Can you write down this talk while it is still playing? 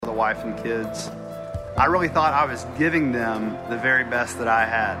wife and kids. I really thought I was giving them the very best that I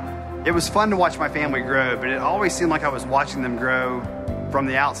had. It was fun to watch my family grow, but it always seemed like I was watching them grow from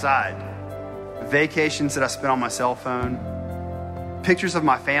the outside. Vacations that I spent on my cell phone, pictures of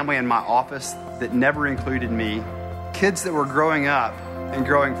my family in my office that never included me, kids that were growing up and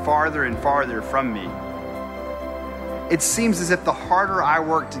growing farther and farther from me. It seems as if the harder I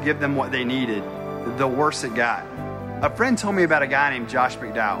worked to give them what they needed, the worse it got. A friend told me about a guy named Josh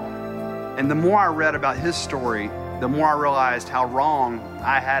McDowell, and the more I read about his story, the more I realized how wrong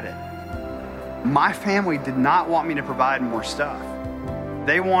I had it. My family did not want me to provide more stuff.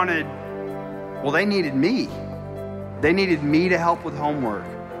 They needed me. They needed me to help with homework.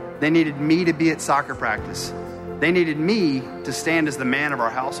 They needed me to be at soccer practice. They needed me to stand as the man of our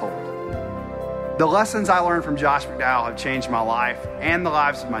household. The lessons I learned from Josh McDowell have changed my life and the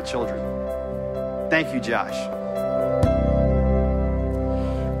lives of my children. Thank you, Josh.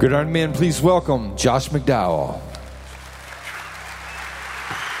 Gridiron Men, please welcome Josh McDowell.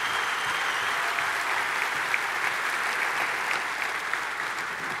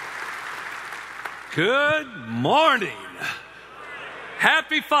 Good morning.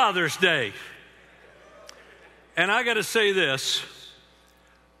 Happy Father's Day. And I got to say this.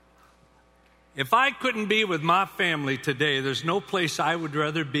 If I couldn't be with my family today, there's no place I would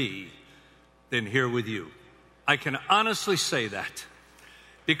rather be than here with you. I can honestly say that.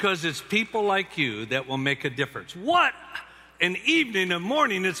 Because it's people like you that will make a difference. What an evening and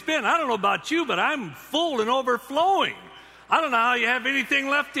morning it's been. I don't know about you, but I'm full and overflowing. I don't know how you have anything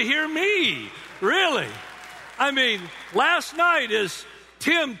left to hear me. Really. I mean, last night as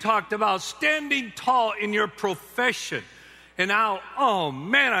Tim talked about standing tall in your profession. And now, oh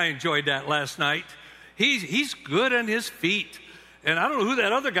man, I enjoyed that last night. He's good on his feet. And I don't know who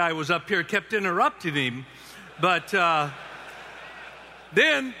that other guy was up here, kept interrupting him. But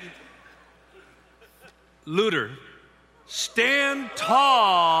then, Luter, stand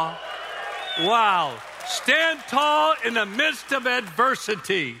tall. Wow. Stand tall in the midst of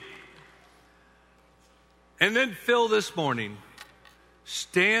adversity. And then Phil this morning,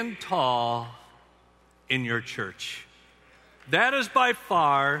 stand tall in your church. That is by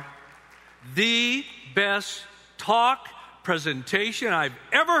far the best talk presentation I've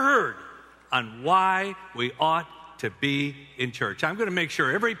ever heard on why we ought to be in church. I'm going to make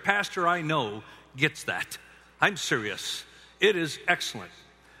sure every pastor I know gets that. I'm serious. It is excellent.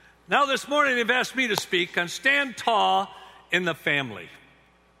 Now this morning they've asked me to speak on stand tall in the family.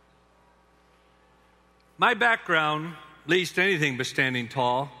 My background, at least anything but standing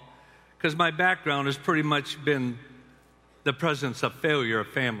tall, because my background has pretty much been the presence of failure of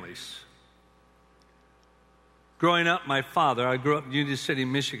families. Growing up, my father, I grew up in Union City,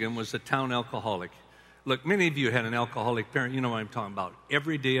 Michigan, was a town alcoholic. Look, many of you had an alcoholic parent. You know what I'm talking about.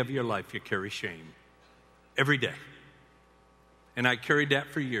 Every day of your life, you carry shame. Every day. And I carried that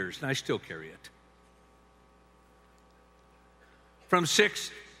for years, and I still carry it. From 6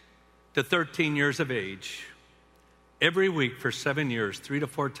 to 13 years of age, every week for 7 years, 3 to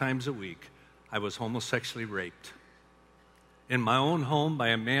 4 times a week, I was homosexually raped. In my own home by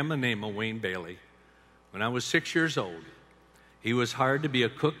a man named Wayne Bailey. When I was 6 years old, he was hired to be a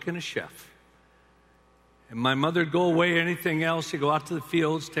cook and a chef. And my mother would go away, anything else, she'd go out to the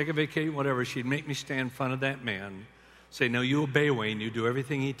fields, take a vacation, whatever. She'd make me stand in front of that man, say, no, you obey Wayne, you do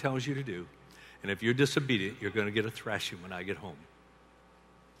everything he tells you to do. And if you're disobedient, you're going to get a thrashing when I get home.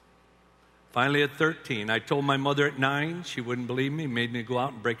 Finally, at 13, I told my mother at 9, she wouldn't believe me, made me go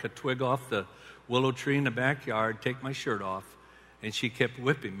out and break a twig off the willow tree in the backyard, take my shirt off, and she kept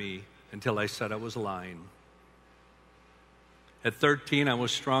whipping me until I said I was lying. At 13, I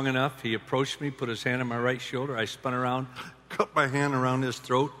was strong enough. He approached me, put his hand on my right shoulder. I spun around, cut my hand around his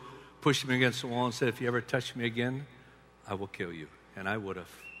throat, pushed him against the wall and said, if you ever touch me again, I will kill you. And I would have.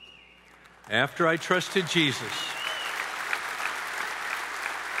 After I trusted Jesus,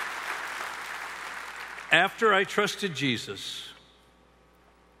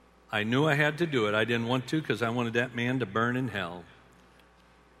 I knew I had to do it. I didn't want to because I wanted that man to burn in hell.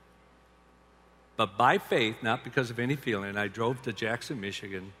 But by faith, not because of any feeling, I drove to Jackson,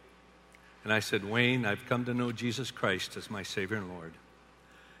 Michigan, and I said, Wayne, I've come to know Jesus Christ as my Savior and Lord.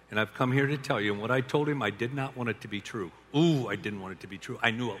 And I've come here to tell you, and what I told him, I did not want it to be true. I didn't want it to be true. I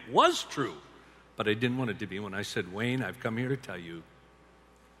knew it was true, but I didn't want it to be. When I said, Wayne, I've come here to tell you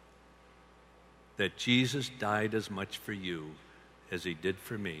that Jesus died as much for you as he did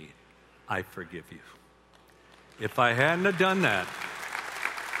for me. I forgive you. If I hadn't have done that,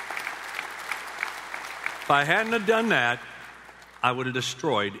 I would have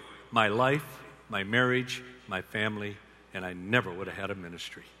destroyed my life, my marriage, my family, and I never would have had a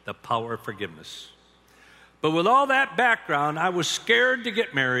ministry. The power of forgiveness. But with all that background, I was scared to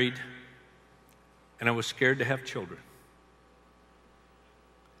get married, and I was scared to have children.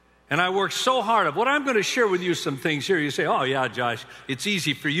 And I worked so hard. What I'm going to share with you some things here. You say, oh, yeah, Josh, it's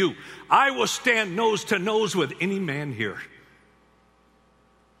easy for you. I will stand nose to nose with any man here.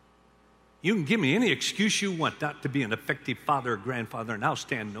 You can give me any excuse you want not to be an effective father or grandfather, and I'll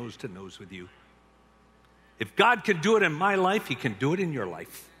stand nose to nose with you. If God can do it in my life, He can do it in your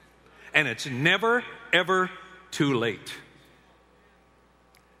life. And it's never, ever too late.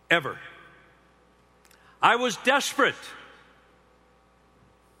 Ever. I was desperate.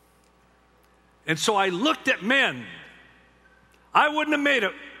 And so I looked at men. I wouldn't have made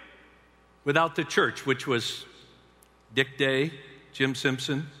it without the church, which was Dick Day, Jim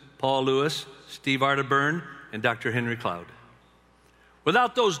Simpson, Paul Lewis, Steve Arterburn, and Dr. Henry Cloud.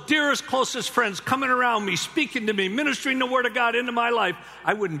 Without those dearest, closest friends coming around me, speaking to me, ministering the Word of God into my life,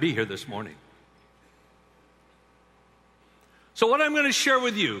 I wouldn't be here this morning. So what I'm going to share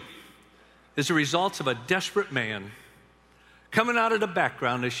with you is the results of a desperate man coming out of the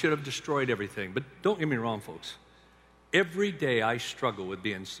background that should have destroyed everything. But don't get me wrong, folks. Every day I struggle with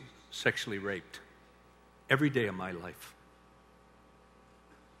being sexually raped. Every day of my life.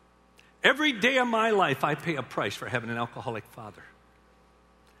 Every day of my life I pay a price for having an alcoholic father.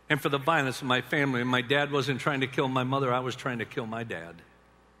 And for the violence of my family. And my dad wasn't trying to kill my mother, I was trying to kill my dad.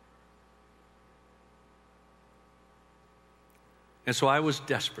 And so I was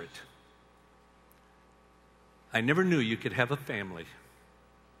desperate. I never knew you could have a family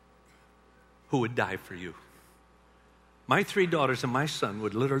who would die for you. My 3 daughters and my son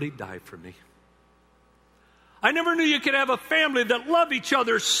would literally die for me. I never knew you could have a family that love each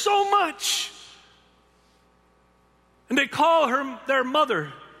other so much. And they call her, their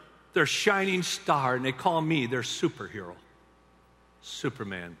mother, their shining star, and they call me their superhero,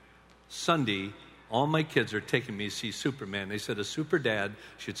 Superman. Sunday, all my kids are taking me to see Superman. They said a super dad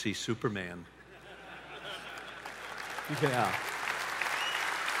should see Superman. Yeah.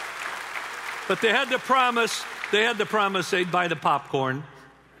 But they had to promise they'd buy the popcorn.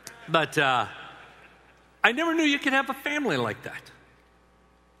 But I never knew you could have a family like that.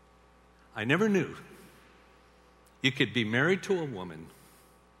 I never knew you could be married to a woman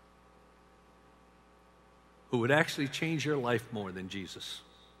who would actually change your life more than Jesus.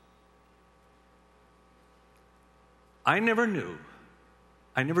 I never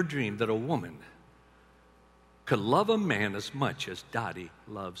dreamed that a woman could love a man as much as Dottie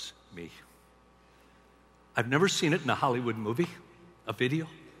loves me. I've never seen it in a Hollywood movie, a video,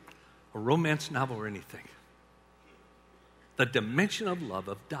 a romance novel, or anything. The dimension of love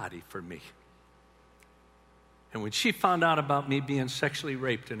of Dottie for me. And when she found out about me being sexually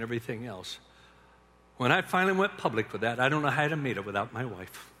raped and everything else, when I finally went public with that, I don't know how I'd have made it without my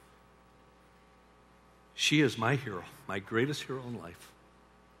wife. She is my hero, my greatest hero in life.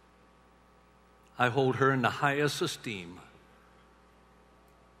 I hold her in the highest esteem.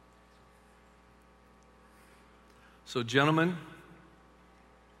 So, gentlemen,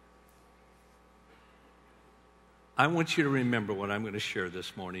 I want you to remember what I'm going to share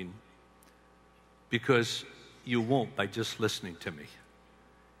this morning, because you won't by just listening to me.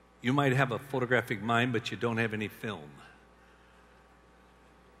 You might have a photographic mind, but you don't have any film.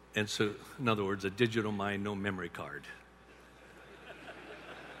 And so, in other words, a digital mind, no memory card.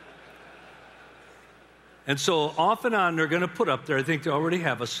 And so off and on, they're going to put up there, I think they already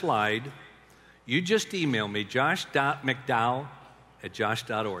have a slide. You just email me,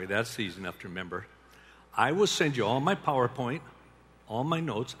 josh.mcdowell@josh.org. That's easy enough to remember. I will send you all my PowerPoint, all my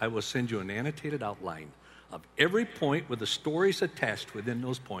notes. I will send you an annotated outline of every point with the stories attached within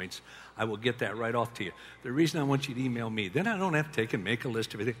those points. I will get that right off to you. The reason I want you to email me, then I don't have to take and make a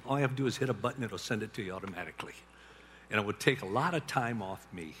list of everything. All I have to do is hit a button, it'll send it to you automatically. And it would take a lot of time off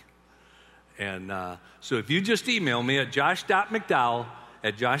me. And so if you just email me at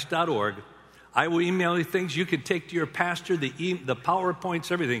josh.mcdowell@josh.org, I will email you things you can take to your pastor, the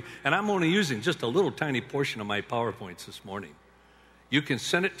PowerPoints, everything. And I'm only using just a little tiny portion of my PowerPoints this morning. You can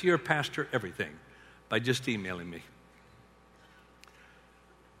send it to your pastor, everything, by just emailing me.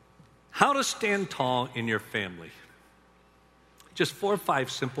 How to stand tall in your family. Just 4 or 5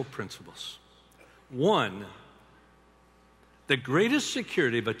 simple principles. 1, the greatest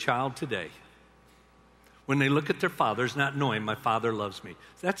security of a child today, when they look at their father, is not knowing my father loves me.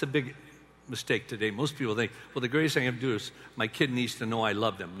 That's a big mistake today. Most people think, well, the greatest thing I have to do is my kid needs to know I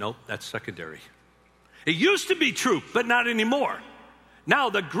love them. Nope, that's secondary. It used to be true, but not anymore. Now,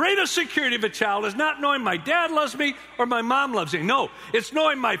 the greatest security of a child is not knowing my dad loves me or my mom loves me. No, it's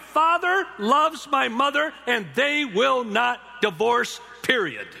knowing my father loves my mother and they will not divorce,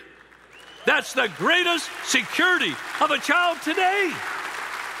 period. That's the greatest security of a child today.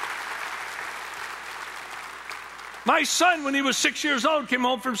 My son, when he was 6 years old, came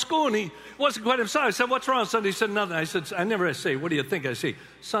home from school and he wasn't quite himself. I said, "What's wrong, son?" He said, "Nothing." I said, I never say, "What do you think?" I say,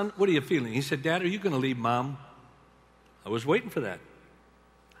 "Son, what are you feeling?" He said, "Dad, are you going to leave Mom?" I was waiting for that.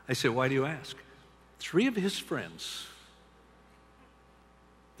 I said, "Why do you ask?" 3 of his friends,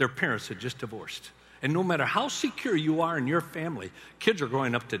 their parents had just divorced. And no matter how secure you are in your family, kids are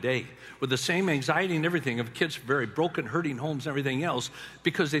growing up today with the same anxiety and everything of kids from very broken, hurting homes and everything else,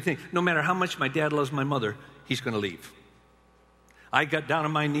 because they think, no matter how much my dad loves my mother, he's going to leave. I got down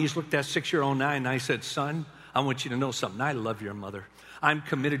on my knees, looked at 6-year-old Nye, and I said, "Son, I want you to know something. I love your mother. I'm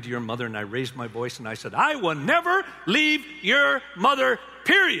committed to your mother." And I raised my voice and I said, "I will never leave your mother,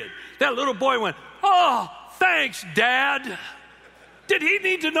 period." That little boy went, "Oh, thanks, Dad." Did he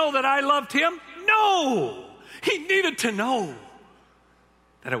need to know that I loved him? No. He needed to know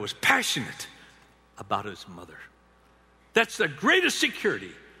that I was passionate about his mother. That's the greatest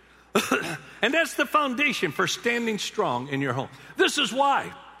security. And that's the foundation for standing strong in your home. This is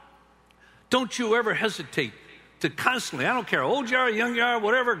why. Don't you ever hesitate to constantly, I don't care how old you are, young you are,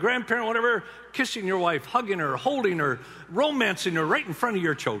 whatever, grandparent, whatever, kissing your wife, hugging her, holding her, romancing her right in front of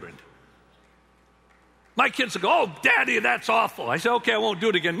your children. My kids will go, "Oh, Daddy, that's awful." I say, "Okay, I won't do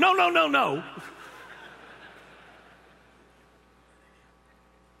it again." No, no, no, no.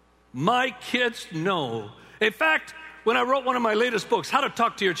 My kids know. In fact, when I wrote one of my latest books, How to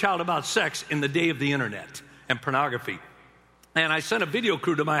Talk to Your Child About Sex in the Day of the Internet and Pornography, and I sent a video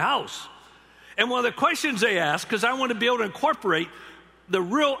crew to my house. And one of the questions they asked, because I want to be able to incorporate the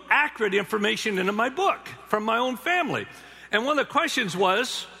real accurate information into my book from my own family. And one of the questions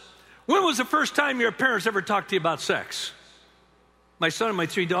was, when was the first time your parents ever talked to you about sex? My son and my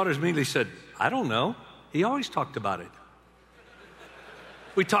 3 daughters immediately said, "I don't know. He always talked about it.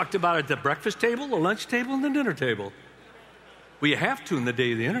 We talked about it at the breakfast table, the lunch table, and the dinner table. We have to in the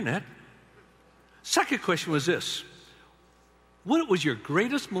day of the internet." Second question was this: what was your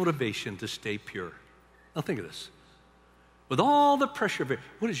greatest motivation to stay pure? Now think of this. With all the pressure of it,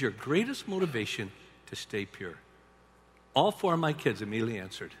 what is your greatest motivation to stay pure? All 4 of my kids immediately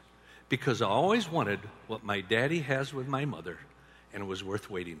answered, "Because I always wanted what my daddy has with my mother, and it was worth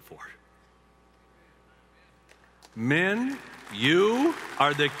waiting for." Men, you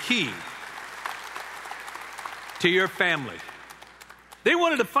are the key to your family. They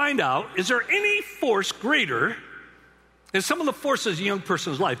wanted to find out, is there any force greater than some of the forces in a young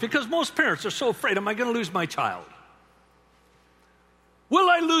person's life? Because most parents are so afraid, am I going to lose my child? Will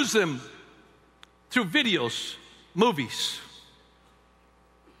I lose them through videos, movies,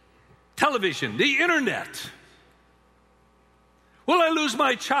 television, the internet? Will I lose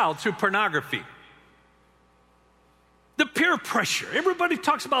my child through pornography? The peer pressure. Everybody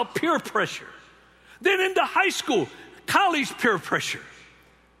talks about peer pressure. Then into high school, college peer pressure.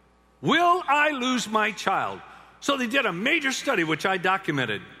 Will I lose my child? So they did a major study, which I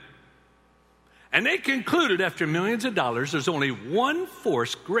documented. And they concluded, after millions of dollars, there's only one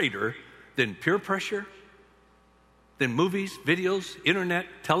force greater than peer pressure, than movies, videos, internet,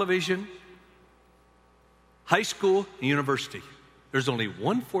 television, high school, and university. There's only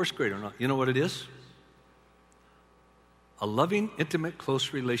one force greater. You know what it is? A loving, intimate,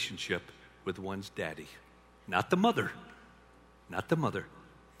 close relationship with one's daddy. Not the mother. Not the mother.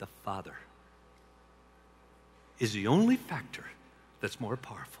 The father is the only factor that's more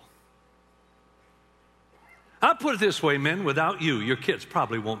powerful. I'll put it this way, men. Without you, your kids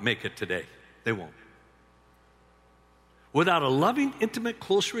probably won't make it today. They won't. Without a loving, intimate,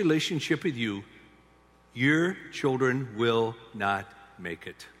 close relationship with you, your children will not make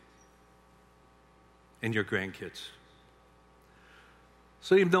it. And your grandkids.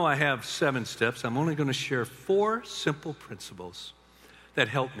 So even though I have 7 steps, I'm only going to share 4 simple principles that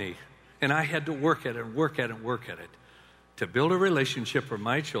helped me. And I had to work at it and work at it and work at it to build a relationship where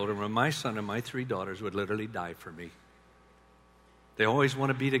my children, where my son and my 3 daughters would literally die for me. They always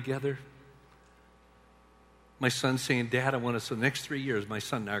want to be together. My son's saying, "Dad, I want us, for the next 3 years, my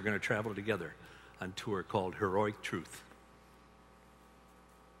son and I are going to travel together on tour called Heroic Truth."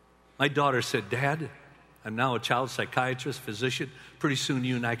 My daughter said, "Dad, I'm now a child psychiatrist, physician. Pretty soon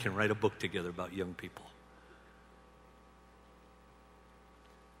you and I can write a book together about young people."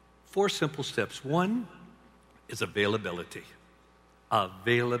 4 simple steps. 1 is availability.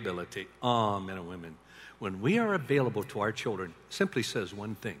 Availability. Oh, men and women. When we are available to our children, it simply says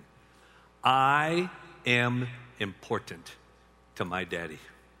one thing: I am important to my daddy.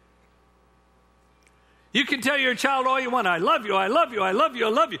 You can tell your child all you want, I love you, I love you, I love you, I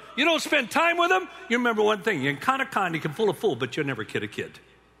love you. You don't spend time with them, you remember one thing, you can fool a fool, but you'll never kid a kid.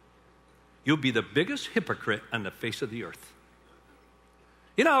 You'll be the biggest hypocrite on the face of the earth.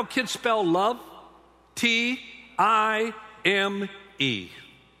 You know how kids spell love? T-I-M-E.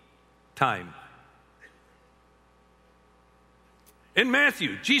 Time. In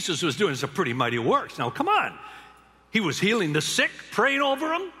Matthew, Jesus was doing some pretty mighty works. Now, come on. He was healing the sick, praying over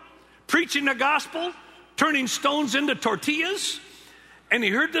them, preaching the gospel, turning stones into tortillas. And he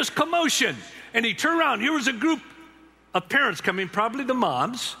heard this commotion. And he turned around. Here was a group of parents coming, probably the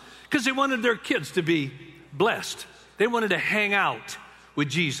moms, because they wanted their kids to be blessed. They wanted to hang out with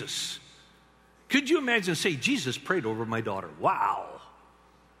Jesus. Could you imagine, say, Jesus prayed over my daughter? Wow.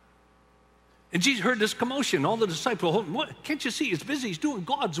 And Jesus heard this commotion. All the disciples, what? Can't you see? He's busy. He's doing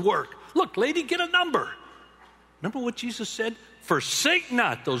God's work. Look, lady, get a number. Remember what Jesus said? Forsake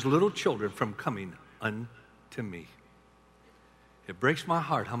not those little children from coming unto me. It breaks my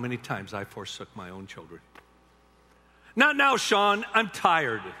heart how many times I forsook my own children. Not now, Sean. I'm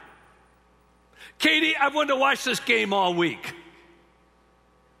tired. Katie, I wanted to watch this game all week.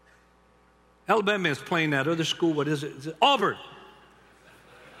 Alabama is playing that other school. What is it? Is it Auburn?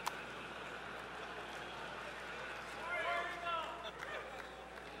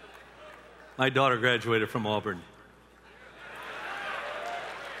 My daughter graduated from Auburn.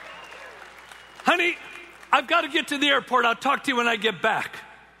 Honey, I've got to get to the airport. I'll talk to you when I get back.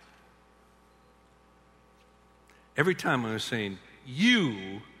 Every time I was saying,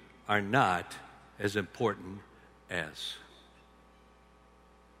 you are not as important as.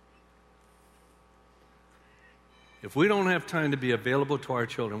 If we don't have time to be available to our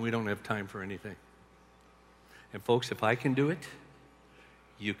children, we don't have time for anything. And folks, if I can do it,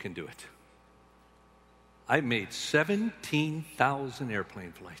 you can do it. I made 17,000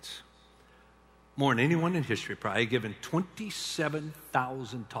 airplane flights. More than anyone in history. Probably given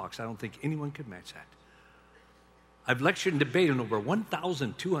 27,000 talks. I don't think anyone could match that. I've lectured and debated in over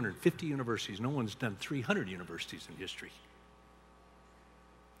 1,250 universities. No one's done 300 universities in history.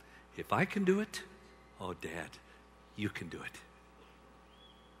 If I can do it, oh, Dad, you can do it.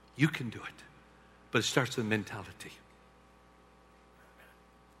 You can do it. But it starts with mentality.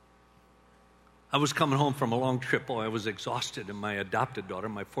 I was coming home from a long trip. Oh, I was exhausted, and my adopted daughter,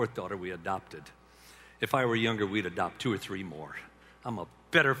 my fourth daughter, we adopted. If I were younger, we'd adopt 2 or 3 more. I'm a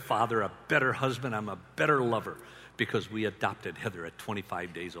better father, a better husband, I'm a better lover because we adopted Heather at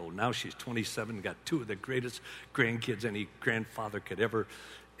 25 days old. Now she's 27, got 2 of the greatest grandkids any grandfather could ever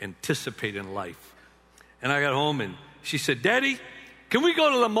anticipate in life. And I got home, and she said, Daddy, can we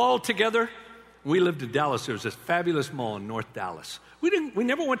go to the mall together? We lived in Dallas. There was this fabulous mall in North Dallas. We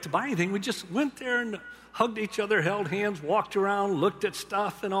never went to buy anything. We just went there and hugged each other, held hands, walked around, looked at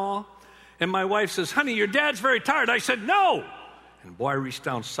stuff and all. And my wife says, honey, your dad's very tired. I said, no. And boy, I reached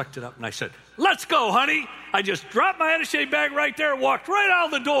down, sucked it up, and I said, let's go, honey. I just dropped my attaché bag right there, walked right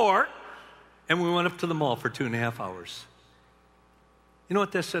out the door, and we went up to the mall for 2.5 hours. You know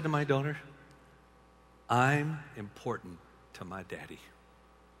what that said to my daughter? I'm important to my daddy.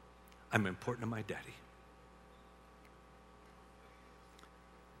 I'm important to my daddy.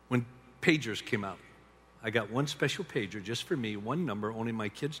 When pagers came out, I got one special pager just for me, one number, only my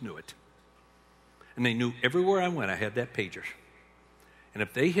kids knew it. And they knew everywhere I went, I had that pager. And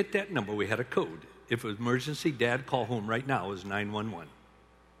if they hit that number, we had a code. If it was emergency, Dad, call home right now. It was 911.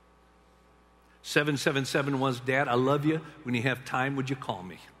 777 was, Dad, I love you. When you have time, would you call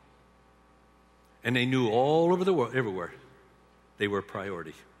me? And they knew all over the world, everywhere, they were a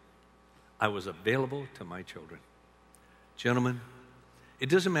priority. I was available to my children. Gentlemen, it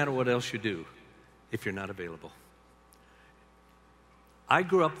doesn't matter what else you do if you're not available. I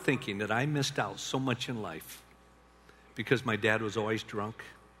grew up thinking that I missed out so much in life because my dad was always drunk.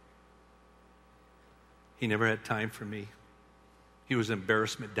 He never had time for me. He was an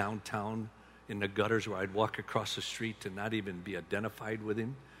embarrassment downtown in the gutters where I'd walk across the street to not even be identified with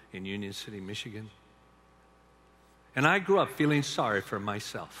him in Union City, Michigan. And I grew up feeling sorry for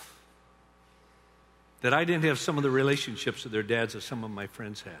myself, that I didn't have some of the relationships with their dads that some of my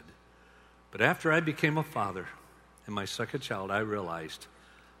friends had. But after I became a father and my second child, I realized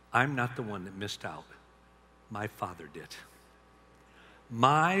I'm not the one that missed out. My father did.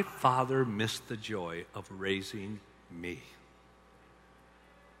 My father missed the joy of raising me.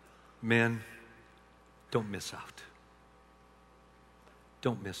 Men, don't miss out.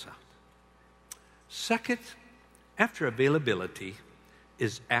 Don't miss out. Second, after availability,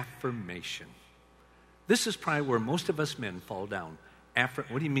 is affirmation. This is probably where most of us men fall down.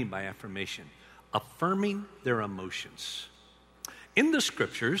 What do you mean by affirmation? Affirming their emotions. In the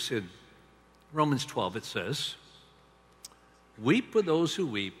scriptures, in Romans 12, it says, weep with those who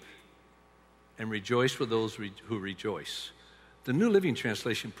weep and rejoice with those who rejoice. The New Living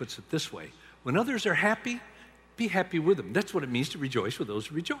Translation puts it this way: when others are happy, be happy with them. That's what it means to rejoice with those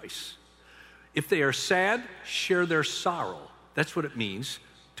who rejoice. If they are sad, share their sorrow. That's what it means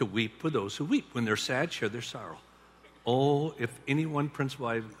to weep with those who weep. When they're sad, share their sorrow. Oh, if any one principle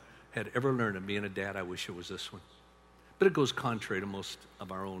I had ever learned of being a dad, I wish it was this one. But it goes contrary to most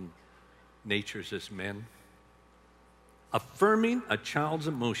of our own natures as men. Affirming a child's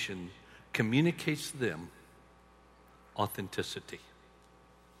emotion communicates to them authenticity.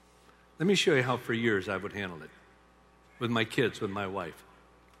 Let me show you how for years I would handle it with my kids, with my wife.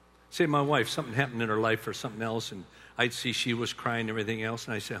 Say my wife, something happened in her life or something else, and I'd see she was crying and everything else,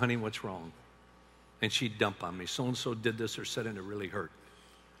 and I'd say, honey, what's wrong? And she'd dump on me. So-and-so did this or said it, and it really hurt.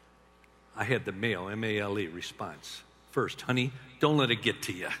 I had the male, M-A-L-E, response. First, honey, don't let it get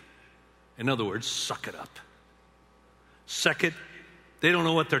to you. In other words, suck it up. Second, they don't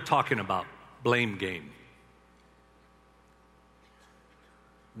know what they're talking about. Blame game.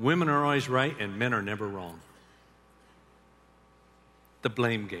 Women are always right and men are never wrong. The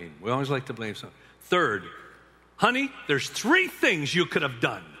blame game. We always like to blame something. Third, honey, there's 3 things you could have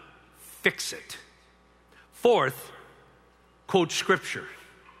done. Fix it. Fourth, quote scripture.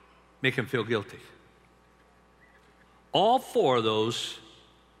 Make him feel guilty. All 4 of those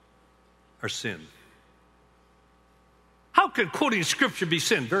are sin. How can quoting scripture be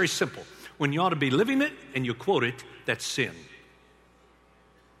sin? Very simple. When you ought to be living it and you quote it, that's sin.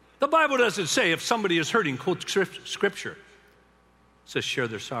 The Bible doesn't say if somebody is hurting, quote scripture. It says share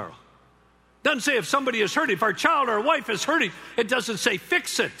their sorrow. It doesn't say if somebody is hurting, if our child or our wife is hurting, it doesn't say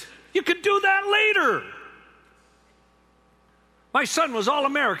fix it. You can do that later. My son was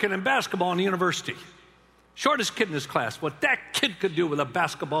All-American in basketball in the university. Shortest kid in his class. What that kid could do with a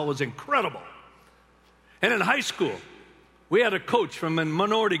basketball was incredible. And in high school, we had a coach from a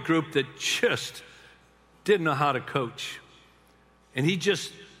minority group that just didn't know how to coach. And he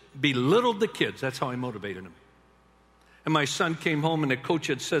just belittled the kids. That's how he motivated them. And my son came home and the coach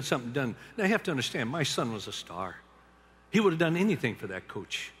had said something done. Now you have to understand, my son was a star. He would have done anything for that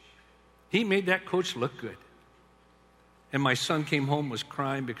coach. He made that coach look good. And my son came home, was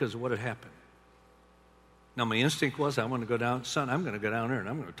crying because of what had happened. Now my instinct was, I want to go down. Son, I'm going to go down there and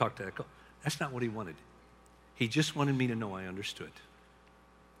I'm going to talk to that coach. That's not what he wanted. He just wanted me to know I understood.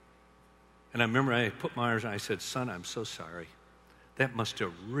 And I remember I put my arms and I said, son, I'm so sorry. That must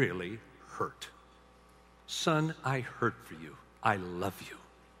have really hurt. Son, I hurt for you. I love you.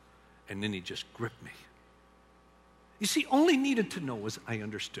 And then he just gripped me. You see, all he needed to know was I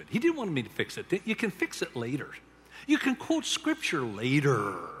understood. He didn't want me to fix it. You can fix it later. You can quote scripture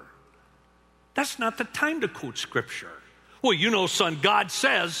later. That's not the time to quote scripture. Well, you know, son, God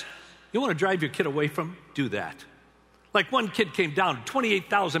says, you want to drive your kid away from? Do that. Like one kid came down,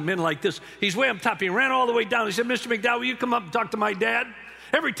 28,000 men like this. He's way up top. He ran all the way down. He said, Mr. McDowell, will you come up and talk to my dad?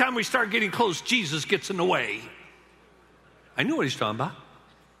 Every time we start getting close, Jesus gets in the way. I knew what he's talking about.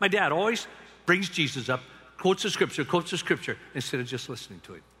 My dad always brings Jesus up, quotes the scripture, instead of just listening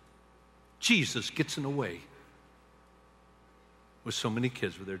to it. Jesus gets in the way with so many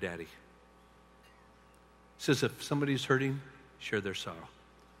kids with their daddy. Says if somebody's hurting, share their sorrow.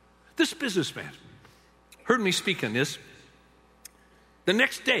 This businessman heard me speak on this. The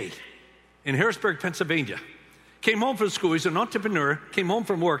next day in Harrisburg, Pennsylvania, came home from school. He's an entrepreneur, came home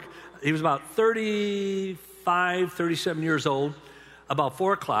from work. He was about 35, 37 years old, about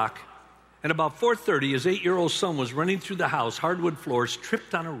 4 o'clock. And about 4:30, his 8-year-old son was running through the house, hardwood floors,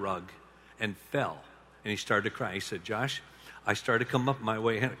 tripped on a rug, and fell. And he started to cry. He said, Josh, I started to come up my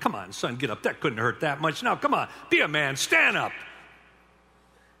way. Come on, son, get up. That couldn't hurt that much. Now, come on, be a man, stand up.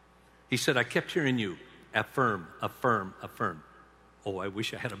 He said, I kept hearing you. Affirm, affirm, affirm. Oh, I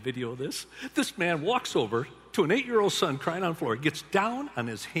wish I had a video of this. This man walks over to an 8-year-old son crying on the floor, gets down on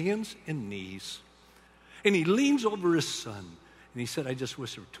his hands and knees, and he leans over his son, and he said, I just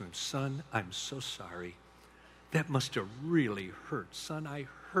whispered to him, son, I'm so sorry. That must have really hurt. Son, I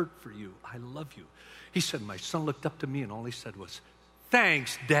hurt for you. I love you. He said, my son looked up to me, and all he said was,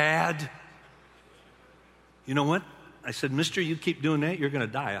 thanks, Dad. You know what? I said, mister, you keep doing that, you're going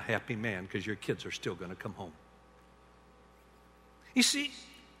to die a happy man because your kids are still going to come home. You see,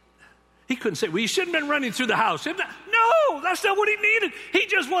 he couldn't say, well, you shouldn't have been running through the house. No, that's not what he needed. He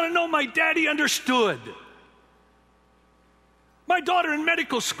just wanted to know my daddy understood. My daughter in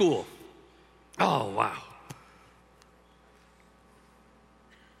medical school. Oh, wow.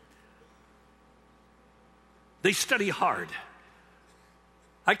 They study hard.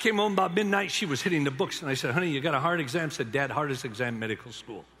 I came home about midnight. She was hitting the books, and I said, honey, you got a hard exam? She said, Dad, hardest exam in medical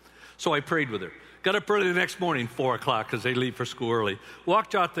school. So I prayed with her. Got up early the next morning, 4 o'clock, because they leave for school early.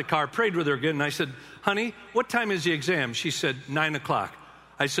 Walked out the car, prayed with her again, and I said, honey, what time is the exam? She said, 9 o'clock.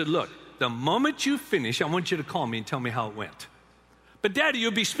 I said, look, the moment you finish, I want you to call me and tell me how it went. But Daddy,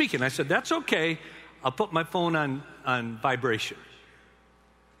 you'll be speaking. I said, that's okay. I'll put my phone on vibration.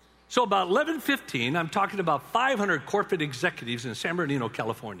 So about 11:15, I'm talking about 500 corporate executives in San Bernardino,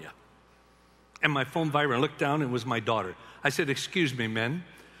 California. And my phone vibrated. I looked down, and it was my daughter. I said, excuse me, men,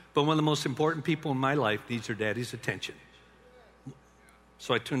 but one of the most important people in my life needs her daddy's attention.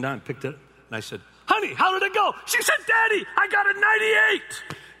 So I tuned on, picked it up, and I said, honey, how did it go? She said, Daddy, I got a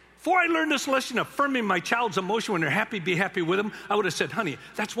 98. Before I learned this lesson, affirming my child's emotion when they're happy, be happy with them, I would have said, honey,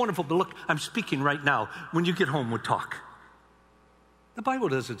 that's wonderful, but look, I'm speaking right now. When you get home, we'll talk. The Bible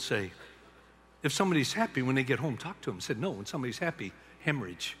doesn't say, if somebody's happy when they get home, talk to them. It said, no, when somebody's happy,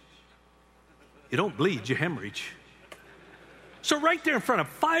 hemorrhage. You don't bleed, you hemorrhage. So right there in front of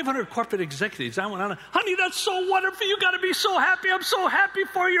 500 corporate executives, I went on, honey, that's so wonderful. You got to be so happy. I'm so happy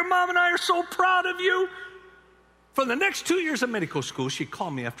for you. Your mom and I are so proud of you. For the next 2 years of medical school, she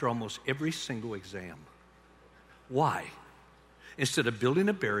called me after almost every single exam. Why? Instead of building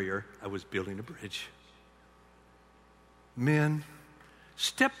a barrier, I was building a bridge. Men,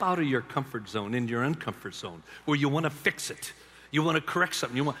 step out of your comfort zone into your uncomfort zone where you want to fix it. You want to correct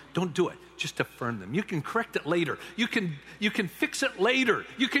something. Don't do it. Just affirm them. You can correct it later. You can fix it later.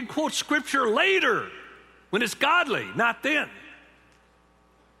 You can quote scripture later when it's godly, not then.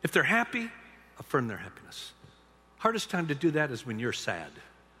 If they're happy, affirm their happiness. Hardest time to do that is when you're sad.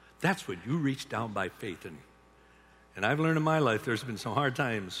 That's when you reach down by faith. And I've learned in my life there's been some hard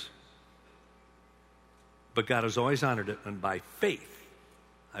times, but God has always honored it, and by faith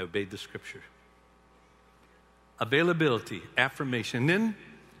I obeyed the scripture. Availability, affirmation. And then,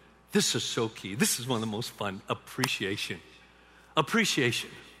 this is so key. This is one of the most fun. Appreciation.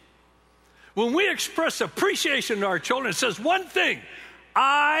 Appreciation. When we express appreciation to our children, it says one thing: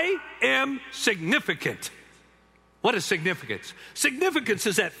 I am significant. What is significance? Significance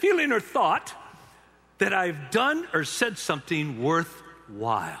is that feeling or thought that I've done or said something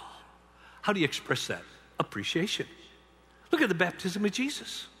worthwhile. How do you express that? Appreciation. Look at the baptism of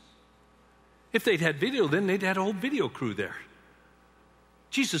Jesus. If they'd had video, then they'd had a whole video crew there.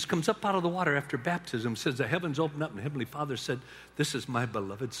 Jesus comes up out of the water after baptism, says the heavens opened up, and the Heavenly Father said, this is my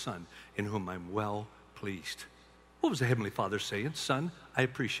beloved Son, in whom I'm well pleased. What was the Heavenly Father saying? Son, I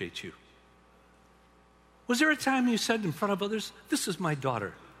appreciate you. Was there a time you said in front of others, this is my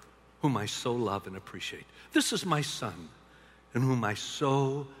daughter, whom I so love and appreciate. This is my son, in whom I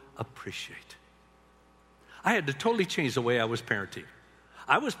so appreciate. I had to totally change the way I was parenting.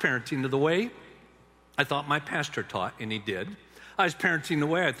 I was parenting the way I thought my pastor taught, and he did. I was parenting the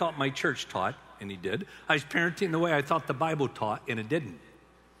way I thought my church taught, and he did. I was parenting the way I thought the Bible taught, and it didn't.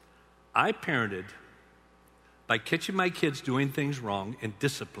 I parented by catching my kids doing things wrong and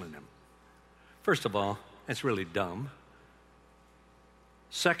disciplining them. First of all, that's really dumb.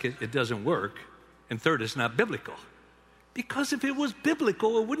 Second, it doesn't work. And third, it's not biblical. Because if it was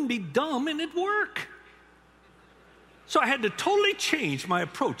biblical, it wouldn't be dumb and it'd work. So I had to totally change my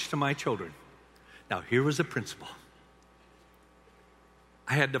approach to my children. Now, here was the principle.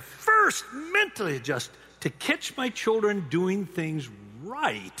 I had to first mentally adjust to catch my children doing things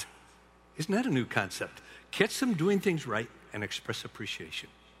right. Isn't that a new concept? Catch them doing things right and express appreciation.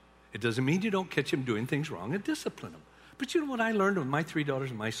 It doesn't mean you don't catch them doing things wrong and discipline them. But you know what I learned with my 3 daughters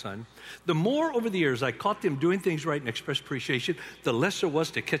and my son? The more over the years I caught them doing things right and expressed appreciation, the less there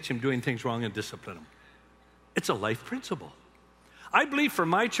was to catch them doing things wrong and discipline them. It's a life principle. I believe for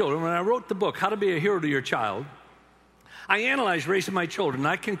my children, when I wrote the book, How to Be a Hero to Your Child, I analyzed raising my children, and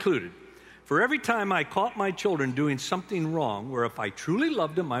I concluded, for every time I caught my children doing something wrong, where if I truly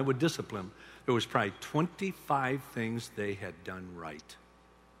loved them, I would discipline them, there was probably 25 things they had done right.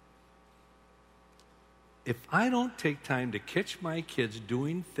 If I don't take time to catch my kids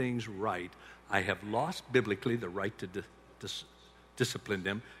doing things right, I have lost biblically the right to discipline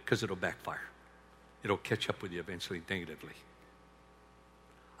them, because it'll backfire. It'll catch up with you eventually negatively.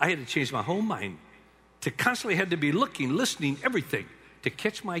 I had to change my whole mind to constantly had to be looking, listening, everything to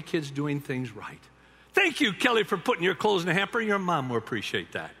catch my kids doing things right. Thank you, Kelly, for putting your clothes in the hamper. Your mom will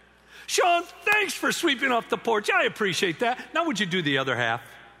appreciate that. Sean, thanks for sweeping off the porch. I appreciate that. Now would you do the other half?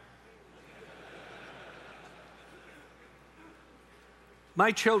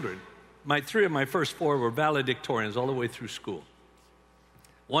 My children, my 3 of my first 4 were valedictorians all the way through school.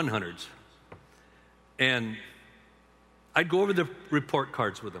 100s. And I'd go over the report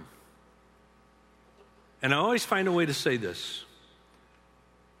cards with them. And I always find a way to say this.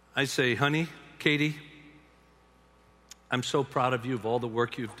 I say, honey, Katie, I'm so proud of you, of all the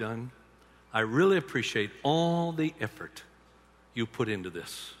work you've done. I really appreciate all the effort you put into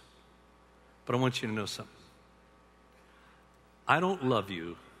this. But I want you to know something. I don't love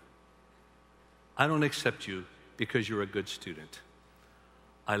you. I don't accept you because you're a good student.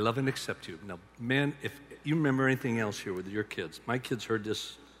 I love and accept you. Now, men, if you remember anything else here with your kids, my kids heard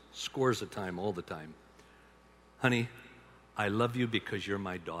this scores of time, all the time. Honey, I love you because you're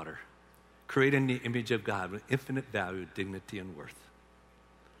my daughter. Created in the image of God with infinite value, dignity, and worth.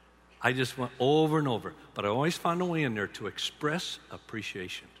 I just went over and over, but I always found a way in there to express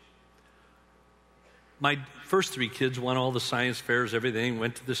appreciation. My first 3 kids won all the science fairs, everything,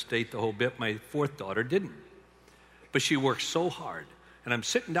 went to the state, the whole bit. My 4th daughter didn't. But she worked so hard. And I'm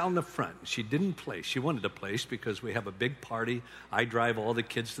sitting down the front. She didn't place. She wanted to place because we have a big party. I drive all the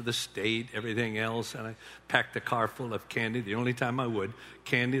kids to the state, everything else, and I packed the car full of candy, the only time I would,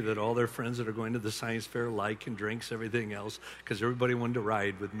 candy that all their friends that are going to the science fair like, and drinks, everything else, because everybody wanted to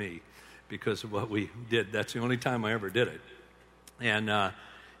ride with me because of what we did. That's the only time I ever did it. And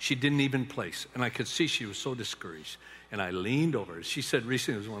she didn't even place. And I could see she was so discouraged. And I leaned over her. She said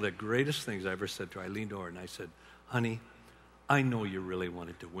recently, it was one of the greatest things I ever said to her. I leaned over and I said, honey, I know you really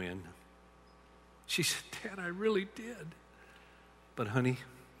wanted to win. She said, Dad, I really did. But honey,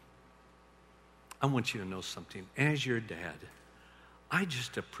 I want you to know something. As your dad, I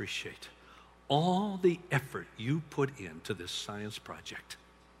just appreciate all the effort you put into this science project.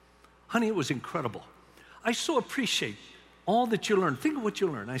 Honey, it was incredible. I so appreciate all that you learned. Think of what you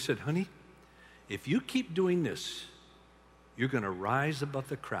learned. I said, honey, if you keep doing this, you're going to rise above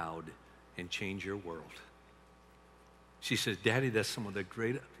the crowd and change your world. She says, Daddy, that's one of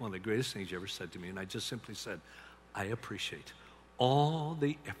the greatest things you ever said to me. And I just simply said, I appreciate all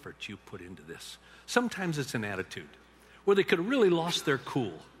the effort you put into this. Sometimes it's an attitude where they could have really lost their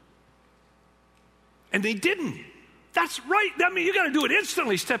cool. And they didn't. That's right. I mean, you got to do it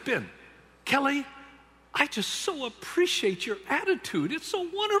instantly. Step in. Kelly, I just so appreciate your attitude. It's so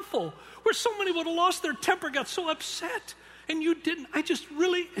wonderful. Where so many would have lost their temper, got so upset, and you didn't. I just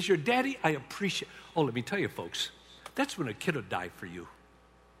really, as your daddy, I appreciate. Oh, let me tell you, folks. That's when a kid will die for you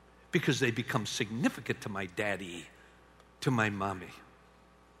because they become significant to my daddy, to my mommy.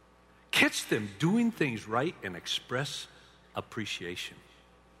 Catch them doing things right and express appreciation.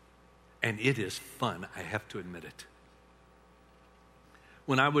 And it is fun, I have to admit it.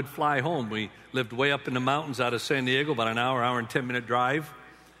 When I would fly home, we lived way up in the mountains out of San Diego, about an hour and 10-minute drive.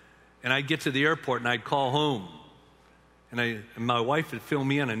 And I'd get to the airport and I'd call home. And my wife would fill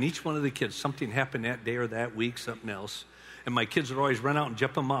me in on each one of the kids. Something happened that day or that week, something else. And my kids would always run out and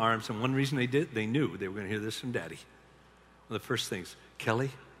jump in my arms. And one reason they did, they knew they were going to hear this from Daddy. One of the first things, Kelly,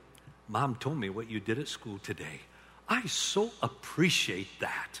 Mom told me what you did at school today. I so appreciate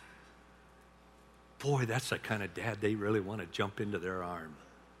that. Boy, that's the kind of dad they really want to jump into their arm.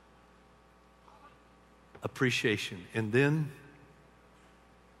 Appreciation. And then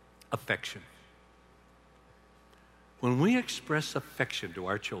affection. When we express affection to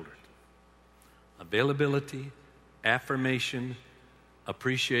our children, availability, affirmation,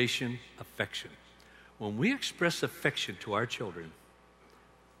 appreciation, affection. When we express affection to our children,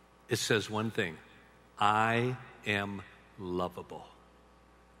 it says one thing, I am lovable.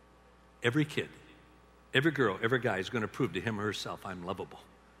 Every kid, every girl, every guy is going to prove to him or herself, I'm lovable.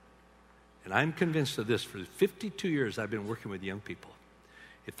 And I'm convinced of this. For 52 years I've been working with young people.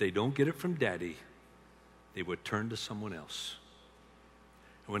 If they don't get it from Daddy, they would turn to someone else.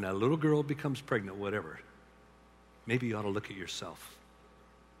 And when that little girl becomes pregnant, whatever, maybe you ought to look at yourself.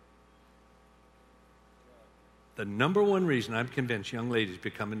 The number one reason I'm convinced young ladies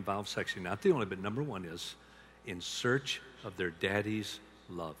become involved sexually, not the only, but number one is in search of their daddy's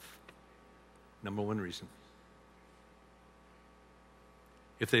love. Number one reason.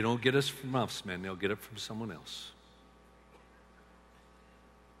 If they don't get us from us, men, they'll get it from someone else.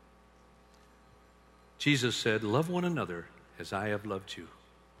 Jesus said, love one another as I have loved you.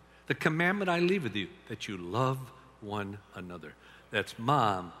 The commandment I leave with you, that you love one another. That's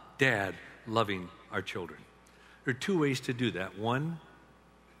mom, dad, loving our children. There are two ways to do that. One,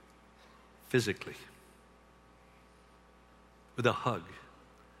 physically, with a hug,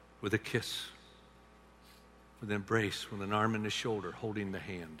 with a kiss, with an embrace, with an arm and a shoulder, holding the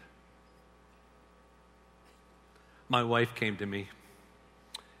hand. My wife came to me,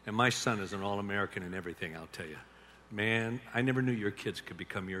 and my son is an All-American in everything, I'll tell you. Man, I never knew your kids could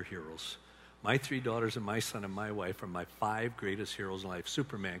become your heroes. My 3 daughters and my son and my wife are my 5 greatest heroes in life.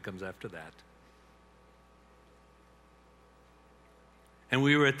 Superman comes after that. And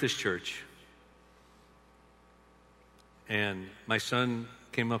we were at this church. And my son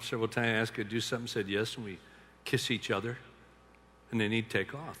came up several times, asked her to do something, said yes, and we kiss each other, and then he'd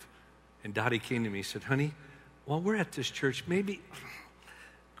take off. And Dottie came to me and said, honey, while we're at this church,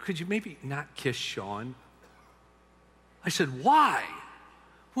 could you maybe not kiss Sean? I said, why?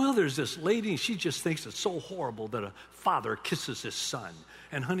 Well, there's this lady, and she just thinks it's so horrible that a father kisses his son.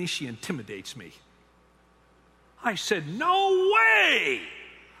 And honey, she intimidates me. I said, no way!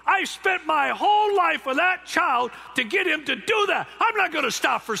 I spent my whole life with that child to get him to do that. I'm not going to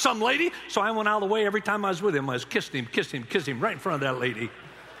stop for some lady. So I went out of the way every time I was with him. I was kissing him right in front of that lady.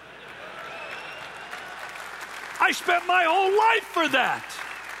 I spent my whole life for that.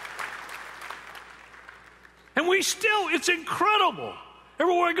 And it's incredible.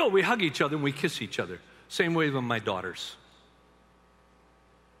 Everywhere I go, we hug each other and we kiss each other. Same way with my daughters.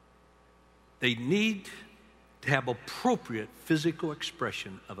 They need to have appropriate physical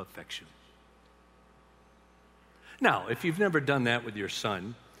expression of affection. Now, if you've never done that with your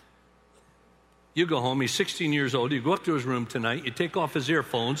son, you go home, he's 16 years old, you go up to his room tonight, you take off his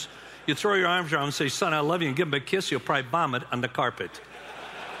earphones, you throw your arms around him and say, son, I love you, and give him a kiss, he'll probably vomit on the carpet.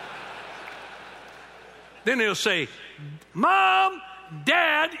 Then he'll say, Mom,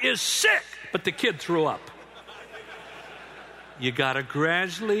 Dad is sick, but the kid threw up. You got to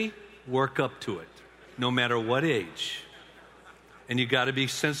gradually work up to it, no matter what age. And you got to be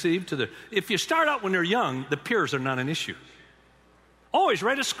sensitive to if you start out when they're young, the peers are not an issue. Always,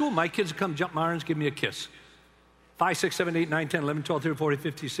 right at school, my kids come jump my arms, give me a kiss. 5, 6, 7, 8, 9, 10, 11, 12, 13, 14,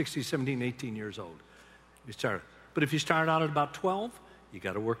 15, 16, 17, 18 years old. But if you start out at about 12, you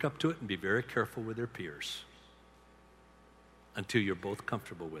got to work up to it and be very careful with their peers until you're both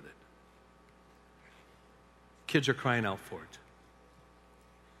comfortable with it. Kids are crying out for it.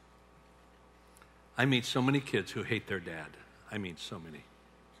 I meet so many kids who hate their dad. I mean, so many.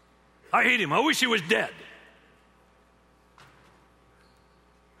 I hate him. I wish he was dead.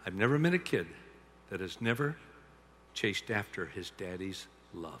 I've never met a kid that has never chased after his daddy's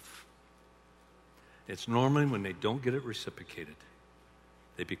love. It's normally when they don't get it reciprocated,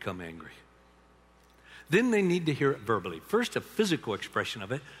 they become angry. Then they need to hear it verbally. First, a physical expression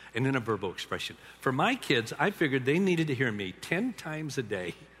of it, and then a verbal expression. For my kids, I figured they needed to hear me 10 times a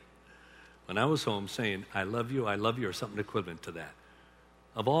day when I was home saying, I love you, or something equivalent to that.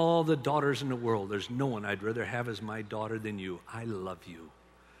 Of all the daughters in the world, there's no one I'd rather have as my daughter than you. I love you.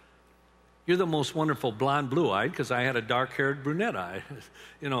 You're the most wonderful blonde, blue-eyed, because I had a dark-haired brunette eye.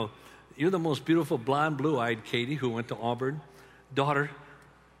 You're the most beautiful blonde, blue-eyed Katie who went to Auburn. Daughter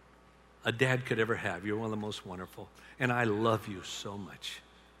a dad could ever have. You're one of the most wonderful. And I love you so much.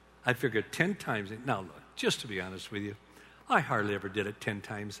 I figured 10 times. Now, look, just to be honest with you, I hardly ever did it 10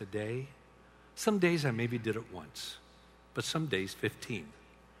 times a day. Some days I maybe did it once, but some days 15.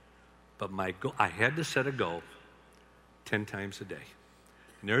 But I had to set a goal 10 times a day.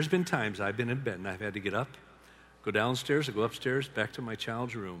 And there's been times I've been in bed and I've had to get up, go downstairs, or go upstairs, back to my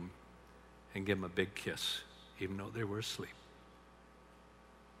child's room, and give them a big kiss, even though they were asleep.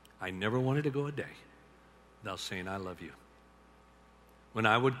 I never wanted to go a day without saying, I love you. When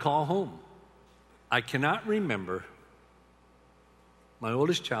I would call home, I cannot remember. My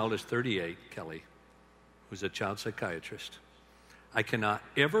oldest child is 38, Kelly, who's a child psychiatrist. I cannot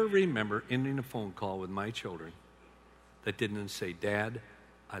ever remember ending a phone call with my children that didn't say, Dad,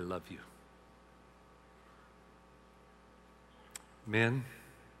 I love you. Men,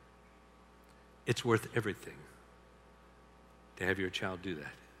 it's worth everything to have your child do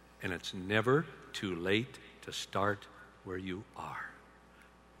that. And it's never too late to start where you are.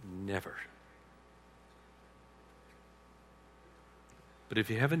 Never. But if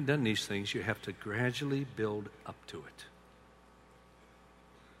you haven't done these things, you have to gradually build up to it.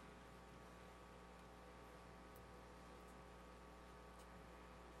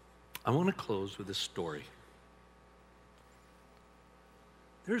 I want to close with a story.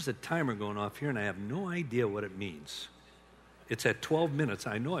 There's a timer going off here, and I have no idea what it means. It's at 12 minutes.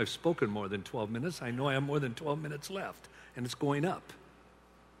 I know I've spoken more than 12 minutes. I know I have more than 12 minutes left, and it's going up.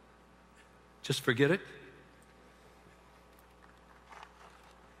 Just forget it.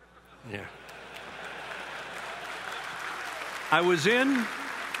 Yeah. I was in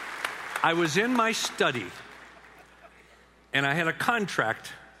my study, and I had a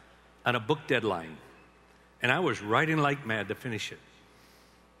contract on a book deadline, and I was writing like mad to finish it.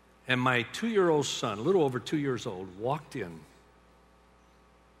 And my 2-year-old son, a little over 2 years old, walked in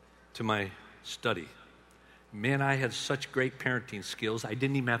to my study. Man, I had such great parenting skills, I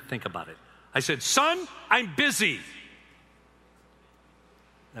didn't even have to think about it. I said, son, I'm busy.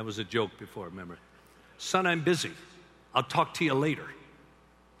 That was a joke before, remember? Son, I'm busy. I'll talk to you later.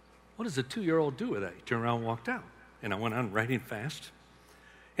 What does a 2-year-old do with that? He turned around and walked out. And I went on writing fast.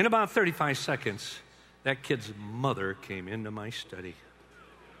 In about 35 seconds, that kid's mother came into my study.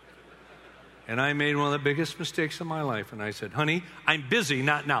 And I made one of the biggest mistakes of my life. And I said, honey, I'm busy,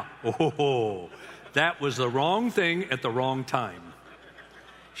 not now. Oh, that was the wrong thing at the wrong time.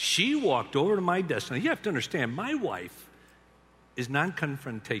 She walked over to my desk. Now, you have to understand, my wife is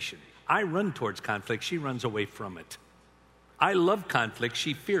non-confrontation. I run towards conflict. She runs away from it. I love conflict.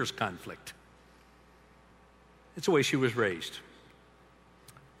 She fears conflict. It's the way she was raised.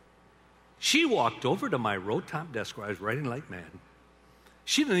 She walked over to my row-top desk where I was writing like mad.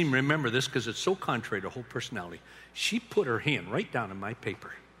 She didn't even remember this because it's so contrary to her whole personality. She put her hand right down in my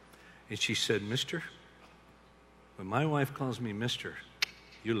paper. And she said, Mister, when my wife calls me Mister,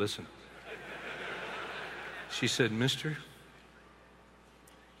 you listen. She said, Mister,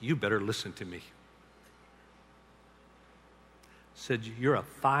 you better listen to me. Said, you're a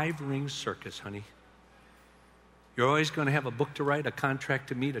 5-ring circus, honey. You're always going to have a book to write, a contract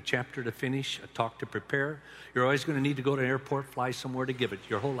to meet, a chapter to finish, a talk to prepare. You're always going to need to go to an airport, fly somewhere to give it.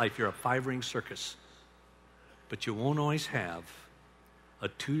 Your whole life, you're a 5-ring circus. But you won't always have a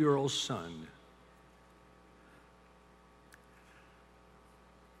 2-year-old son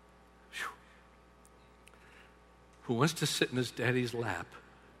who wants to sit in his daddy's lap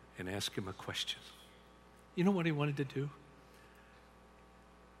and ask him a question. You know what he wanted to do?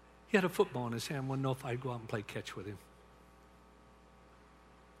 He had a football in his hand, wanted to know if I'd go out and play catch with him.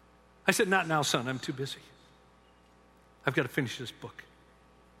 I said, not now, son, I'm too busy. I've got to finish this book.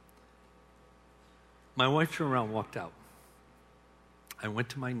 My wife turned around and walked out. I went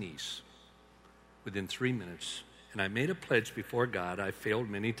to my knees within 3 minutes, and I made a pledge before God. I failed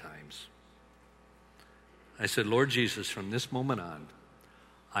many times. I said, Lord Jesus, from this moment on,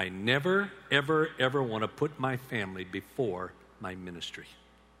 I never, ever, ever want to put my family before my ministry.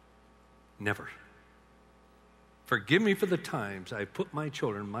 Never. Forgive me for the times I put my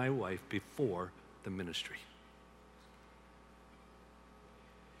children, my wife, before the ministry.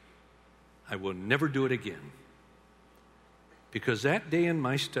 I will never do it again. Because that day in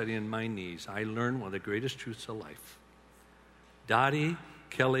my study and my knees, I learned one of the greatest truths of life. Dottie,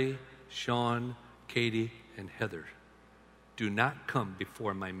 Kelly, Sean, Katie, and Heather do not come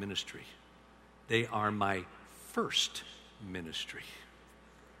before my ministry. They are my first ministry.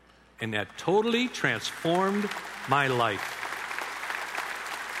 And that totally transformed my life.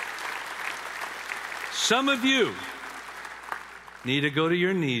 Some of you need to go to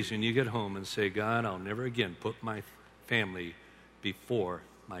your knees when you get home and say, God, I'll never again put my family before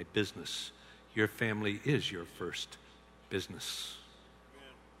my business. Your family is your first business.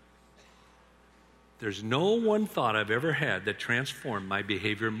 There's no one thought I've ever had that transformed my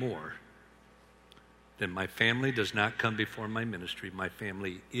behavior more than my family does not come before my ministry. My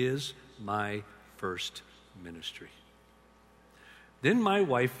family is my first ministry. Then my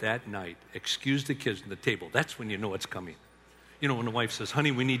wife that night excused the kids on the table. That's when you know it's coming. You know, when the wife says, honey,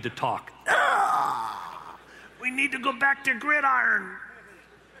 we need to talk. We need to go back to gridiron.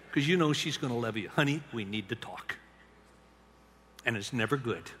 Because you know she's going to love you. Honey, we need to talk. And it's never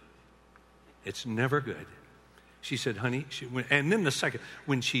good. It's never good. She said, honey, and then the second,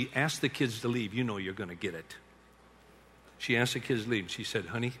 when she asked the kids to leave, you know you're going to get it. She asked the kids to leave. She said,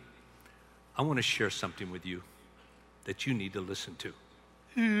 honey, I want to share something with you that you need to listen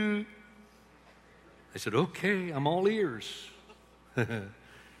to. I said, okay, I'm all ears.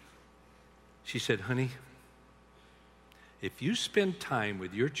 She said, honey, if you spend time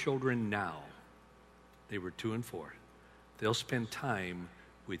with your children now, they were 2 and 4, they'll spend time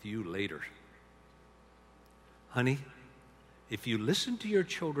with you later. Honey, if you listen to your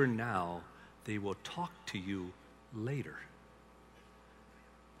children now, they will talk to you later.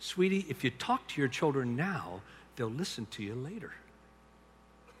 Sweetie, if you talk to your children now, they'll listen to you later.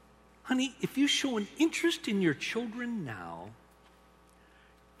 Honey, if you show an interest in your children now,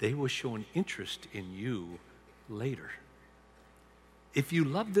 they will show an interest in you later. If you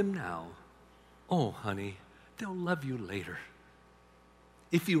love them now, oh, honey, they'll love you later.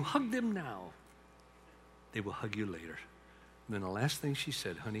 If you hug them now, they will hug you later. And then the last thing she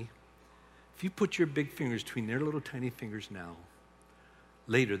said, honey, if you put your big fingers between their little tiny fingers now,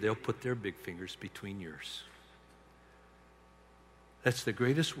 later they'll put their big fingers between yours. That's the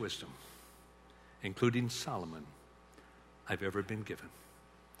greatest wisdom, including Solomon, I've ever been given.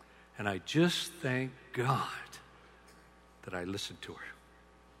 And I just thank God that I listened to her.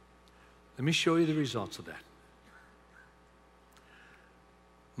 Let me show you the results of that.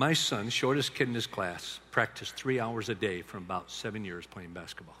 My son, shortest kid in his class, practiced 3 hours a day for about 7 years playing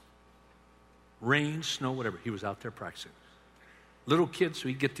basketball. Rain, snow, whatever, he was out there practicing. Little kid, so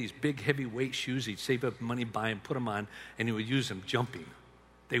he'd get these big, heavy weight shoes. He'd save up money, buy them, put them on, and he would use them jumping.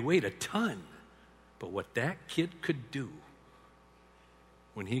 They weighed a ton. But what that kid could do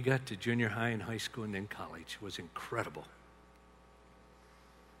when he got to junior high and high school and then college was incredible.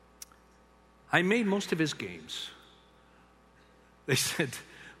 I made most of his games. They said,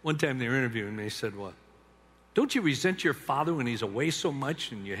 one time they were interviewing me, they said, well, don't you resent your father when he's away so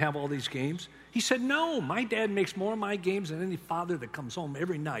much and you have all these games? He said, no, my dad makes more of my games than any father that comes home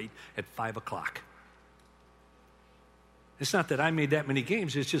every night at 5 o'clock. It's not that I made that many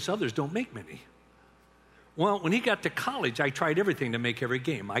games, it's just others don't make many. Well, when he got to college, I tried everything to make every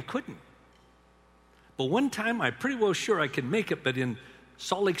game. I couldn't. But one time, I'm pretty well sure I could make it, but in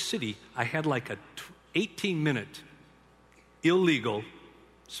Salt Lake City, I had like a 18-minute illegal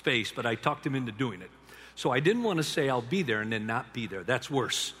space, but I talked him into doing it. So I didn't want to say I'll be there and then not be there. That's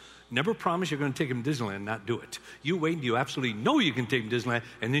worse. Never promise you're going to take him to Disneyland and not do it. You wait until you absolutely know you can take him to Disneyland,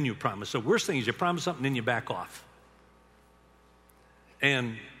 and then you promise. The worst thing is you promise something, and then you back off.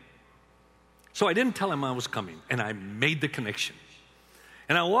 And so I didn't tell him I was coming, and I made the connection.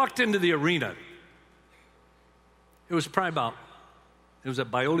 And I walked into the arena. It was at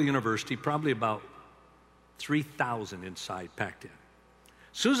Biola University, probably about 3,000 inside packed in.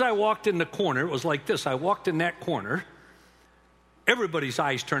 As soon as I walked in the corner, it was like this. I walked in that corner. Everybody's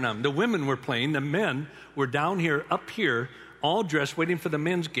eyes turned on. The women were playing. The men were down here, up here, all dressed, waiting for the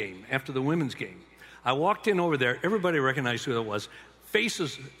men's game after the women's game. I walked in over there. Everybody recognized who it was.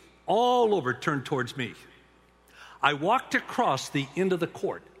 Faces all over turned towards me. I walked across the end of the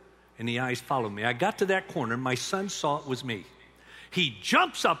court, and the eyes followed me. I got to that corner. My son saw it was me. He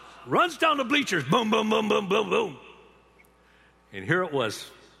jumps up, runs down the bleachers, boom, boom, boom, boom, boom, boom. And here it was.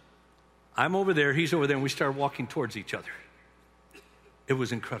 I'm over there, he's over there, and we started walking towards each other. It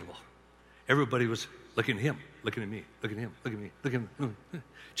was incredible. Everybody was looking at him, looking at me, looking at him, looking at me, looking at me.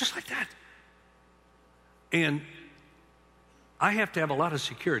 Just like that. And I have to have a lot of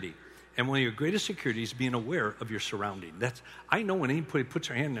security. And one of your greatest security is being aware of your surrounding. I know when anybody puts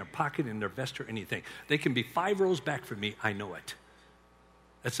their hand in their pocket, in their vest or anything, they can be 5 rows back from me, I know it.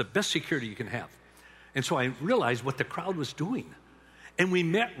 That's the best security you can have. And so I realized what the crowd was doing. And we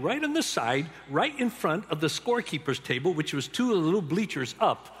met right on the side, right in front of the scorekeeper's table, which was 2 of the little bleachers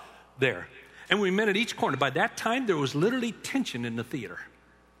up there. And we met at each corner. By that time, there was literally tension in the theater.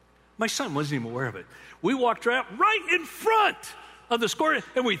 My son wasn't even aware of it. We walked right in front of the score,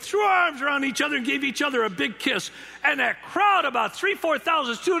 and we threw our arms around each other and gave each other a big kiss. And that crowd, about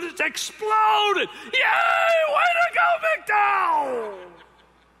 4,000 students, exploded. Yay! Way to go, McDowell!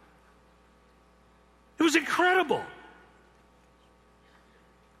 It was incredible.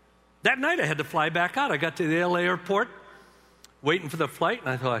 That night, I had to fly back out. I got to the LA airport, waiting for the flight, and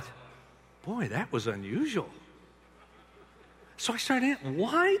I thought, boy, that was unusual. So I started asking,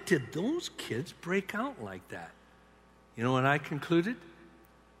 why did those kids break out like that? You know what I concluded?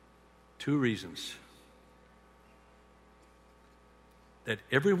 2 reasons. That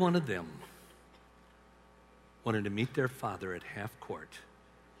every one of them wanted to meet their father at half court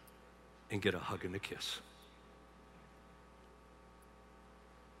and get a hug and a kiss.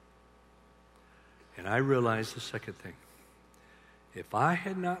 And I realized the second thing. If I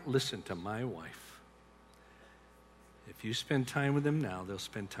had not listened to my wife, if you spend time with them now, they'll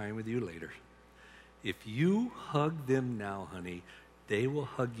spend time with you later. If you hug them now, honey, they will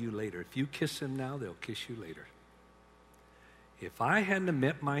hug you later. If you kiss them now, they'll kiss you later. If I hadn't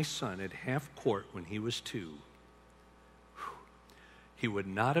met my son at half court when he was 2, he would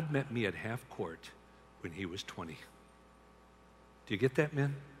not have met me at half court when he was 20. Do you get that,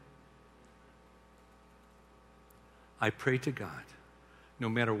 men? I pray to God, no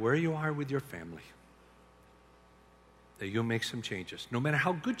matter where you are with your family, that you'll make some changes. No matter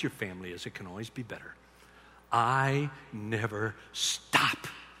how good your family is, it can always be better. I never stop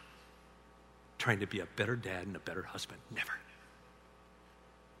trying to be a better dad and a better husband. Never.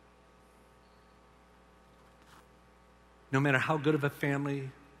 No matter how good of a family,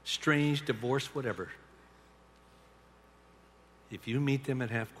 strange, divorce, whatever. If you meet them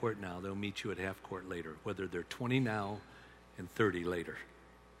at half court now, they'll meet you at half court later, whether they're 20 now and 30 later.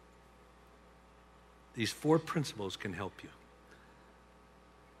 These 4 principles can help you.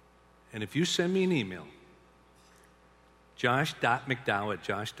 And if you send me an email,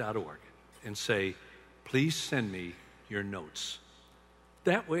 josh.mcdowell@josh.org, and say, please send me your notes.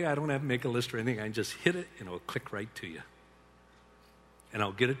 That way I don't have to make a list or anything. I can just hit it and it'll click right to you. And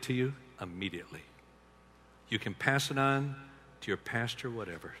I'll get it to you immediately. You can pass it on to your pastor,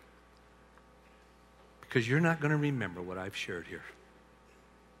 whatever. Because you're not going to remember what I've shared here.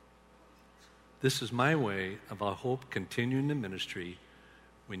 This is my way of, I hope, continuing the ministry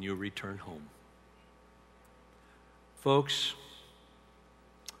when you return home. Folks,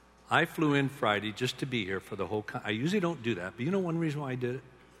 I flew in Friday just to be here for the whole I usually don't do that, but you know one reason why I did it?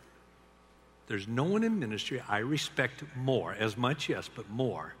 There's no one in ministry I respect more, as much, yes, but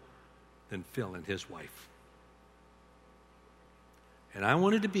more than Phil and his wife. And I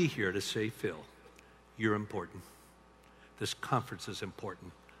wanted to be here to say, Phil, you're important. This conference is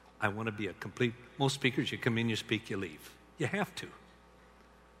important. I want to be a complete, most speakers, you come in, you speak, you leave. You have to.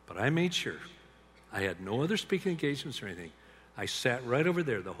 But I made sure I had no other speaking engagements or anything. I sat right over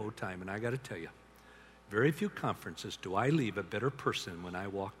there the whole time, and I got to tell you, very few conferences do I leave a better person when I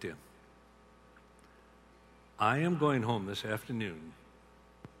walked in. I am going home this afternoon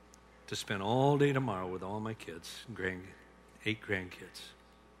to spend all day tomorrow with all my kids, 8 grandkids.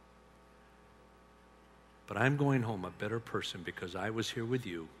 But I'm going home a better person because I was here with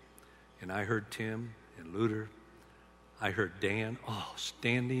you, and I heard Tim and Luder. I heard Dan,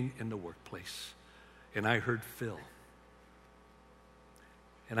 standing in the workplace. And I heard Phil.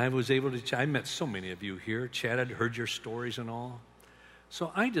 And I was able to, I met so many of you here, chatted, heard your stories and all.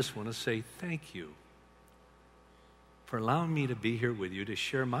 So I just want to say thank you for allowing me to be here with you to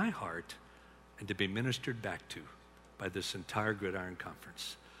share my heart and to be ministered back to by this entire Gridiron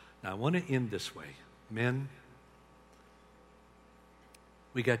Conference. Now I want to end this way. Men,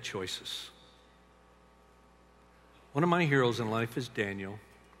 we got choices. One of my heroes in life is Daniel.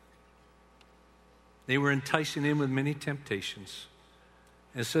 They were enticing him with many temptations.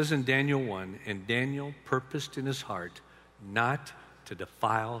 It says in Daniel 1, and Daniel purposed in his heart not to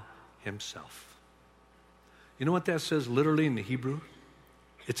defile himself. You know what that says literally in the Hebrew?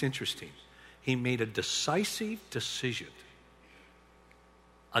 It's interesting. He made a decisive decision.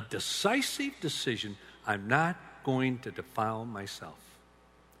 A decisive decision. I'm not going to defile myself.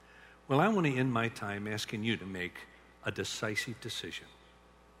 Well, I want to end my time asking you to make a decisive decision.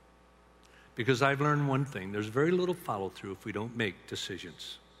 Because I've learned one thing. There's very little follow-through if we don't make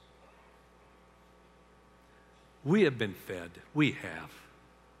decisions. We have been fed. We have.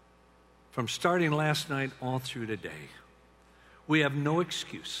 From starting last night all through today. We have no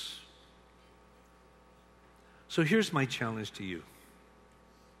excuse. So here's my challenge to you.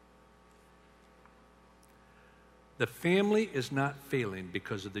 The family is not failing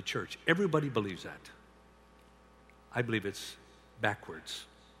because of the church. Everybody believes that. I believe it's backwards.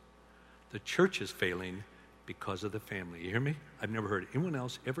 The church is failing because of the family. You hear me? I've never heard anyone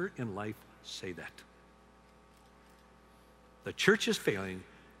else ever in life say that. The church is failing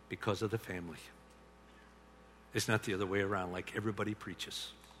because of the family. It's not the other way around like everybody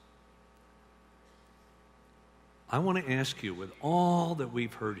preaches. I want to ask you, with all that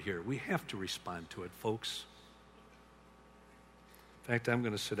we've heard here, we have to respond to it, folks. In fact, I'm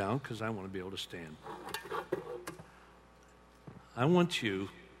going to sit down because I want to be able to stand. I want you,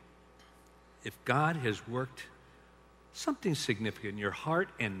 if God has worked something significant in your heart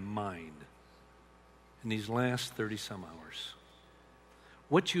and mind in these last 30-some hours,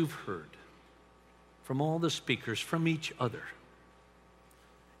 what you've heard from all the speakers, from each other,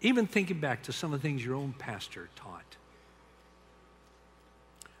 even thinking back to some of the things your own pastor taught,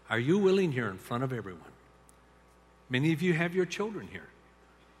 are you willing here in front of everyone? Many of you have your children here.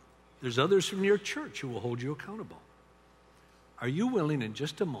 There's others from your church who will hold you accountable. Are you willing in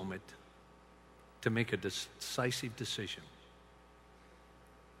just a moment to make a decisive decision?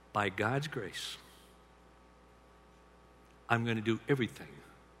 By God's grace, I'm going to do everything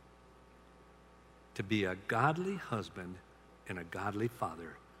to be a godly husband and a godly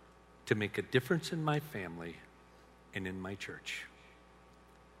father, to make a difference in my family and in my church.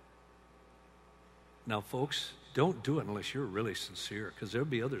 Now, folks, don't do it unless you're really sincere, because there'll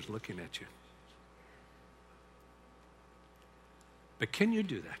be others looking at you. But can you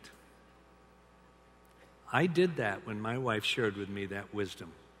do that? I did that when my wife shared with me that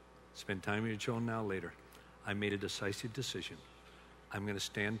wisdom. Spend time with your children now, later. I made a decisive decision. I'm going to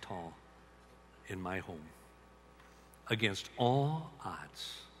stand tall in my home against all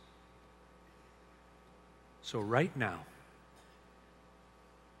odds. So right now,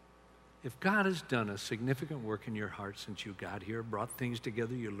 if God has done a significant work in your heart since you got here, brought things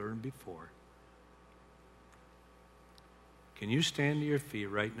together you learned before, can you stand to your feet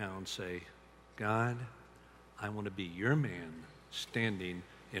right now and say, God, I want to be your man standing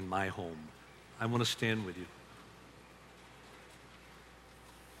in my home. I want to stand with you.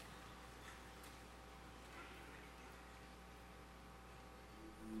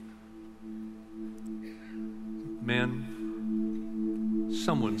 Men,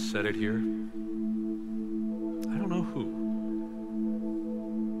 someone said it here. I don't know who.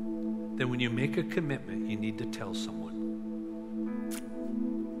 That when you make a commitment, you need to tell someone.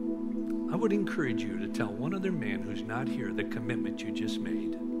 I would encourage you to tell one other man who's not here the commitment you just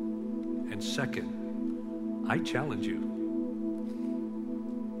made. And second, I challenge you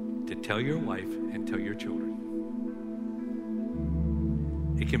to tell your wife and tell your children.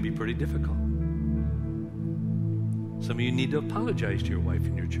 It can be pretty difficult. Some of you need to apologize to your wife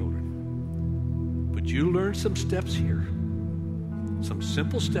and your children. But you learn some steps here. Some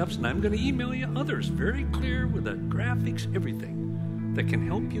simple steps, and I'm going to email you others, very clear with the graphics, everything, that can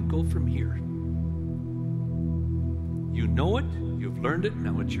help you go from here. You know it, you've learned it,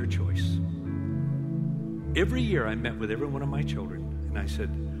 now it's your choice. Every year I met with every one of my children, and I said,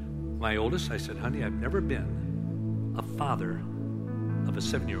 my oldest, I said, honey, I've never been a father of a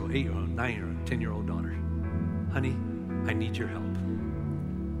 7-year-old, 8-year-old, 9-year-old, 10-year-old daughter. Honey, I need your help.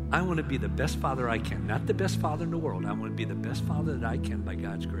 I want to be the best father I can. Not the best father in the world. I want to be the best father that I can by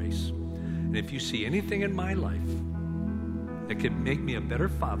God's grace. And if you see anything in my life that could make me a better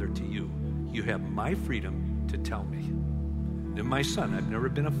father to you, you have my freedom to tell me. And my son, I've never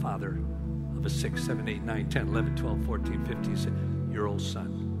been a father of a 6, 7, 8, 9, 10, 11, 12, 14, 15, your old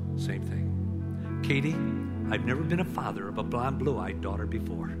son. Same thing. Katie, I've never been a father of a blonde, blue-eyed daughter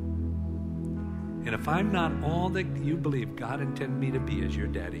before. And if I'm not all that you believe God intended me to be as your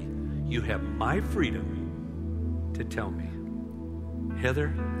daddy, you have my freedom to tell me.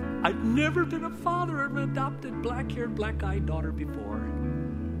 Heather, I've never been a father of an adopted black-haired, black-eyed daughter before.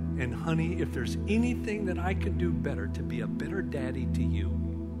 And honey, if there's anything that I can do better to be a better daddy to you,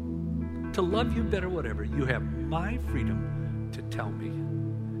 to love you better, whatever, you have my freedom to tell me.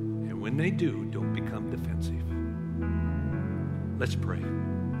 And when they do, don't become defensive. Let's pray.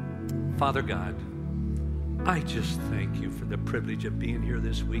 Father God, I just thank you for the privilege of being here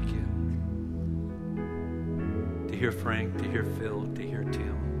this weekend. To hear Frank, to hear Phil, to hear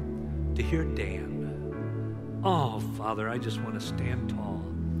Tim, to hear Dan. Oh, Father, I just want to stand tall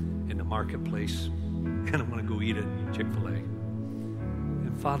in the marketplace, and I want to go eat at Chick-fil-A.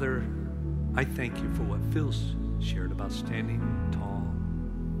 And Father, I thank you for what Phil's shared about standing tall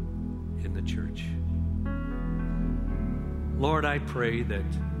in the church. Lord, I pray that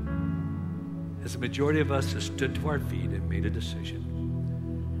as the majority of us have stood to our feet and made a decision,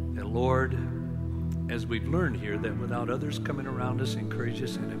 that Lord, as we've learned here, that without others coming around us, encourage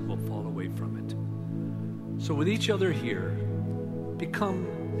us in it, we'll fall away from it. So with each other here, become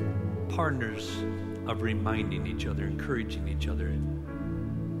partners of reminding each other, encouraging each other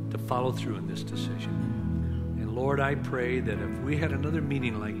to follow through in this decision. And Lord, I pray that if we had another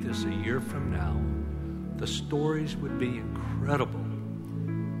meeting like this a year from now, the stories would be incredible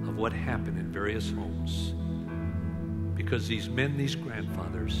of what happened in various homes, because these men, these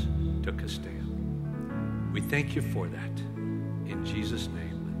grandfathers, took a stand. We thank you for that. In Jesus'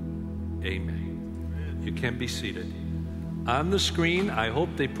 name, amen. You can be seated. On the screen, I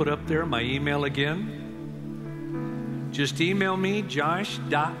hope they put up there my email again. Just email me,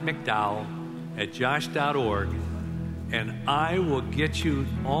 josh.mcdowell@josh.org, and I will get you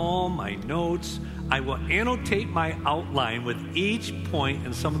all my notes. I will annotate my outline with each point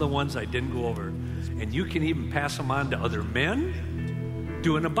and some of the ones I didn't go over. And you can even pass them on to other men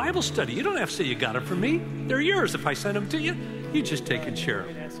doing a Bible study. You don't have to say you got it from me. They're yours. If I send them to you, you just take and share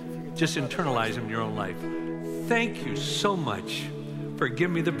them. Just internalize them in your own life. Thank you so much for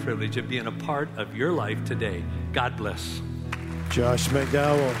giving me the privilege of being a part of your life today. God bless. Josh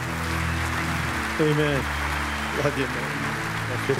McDowell. Amen. Love you, man.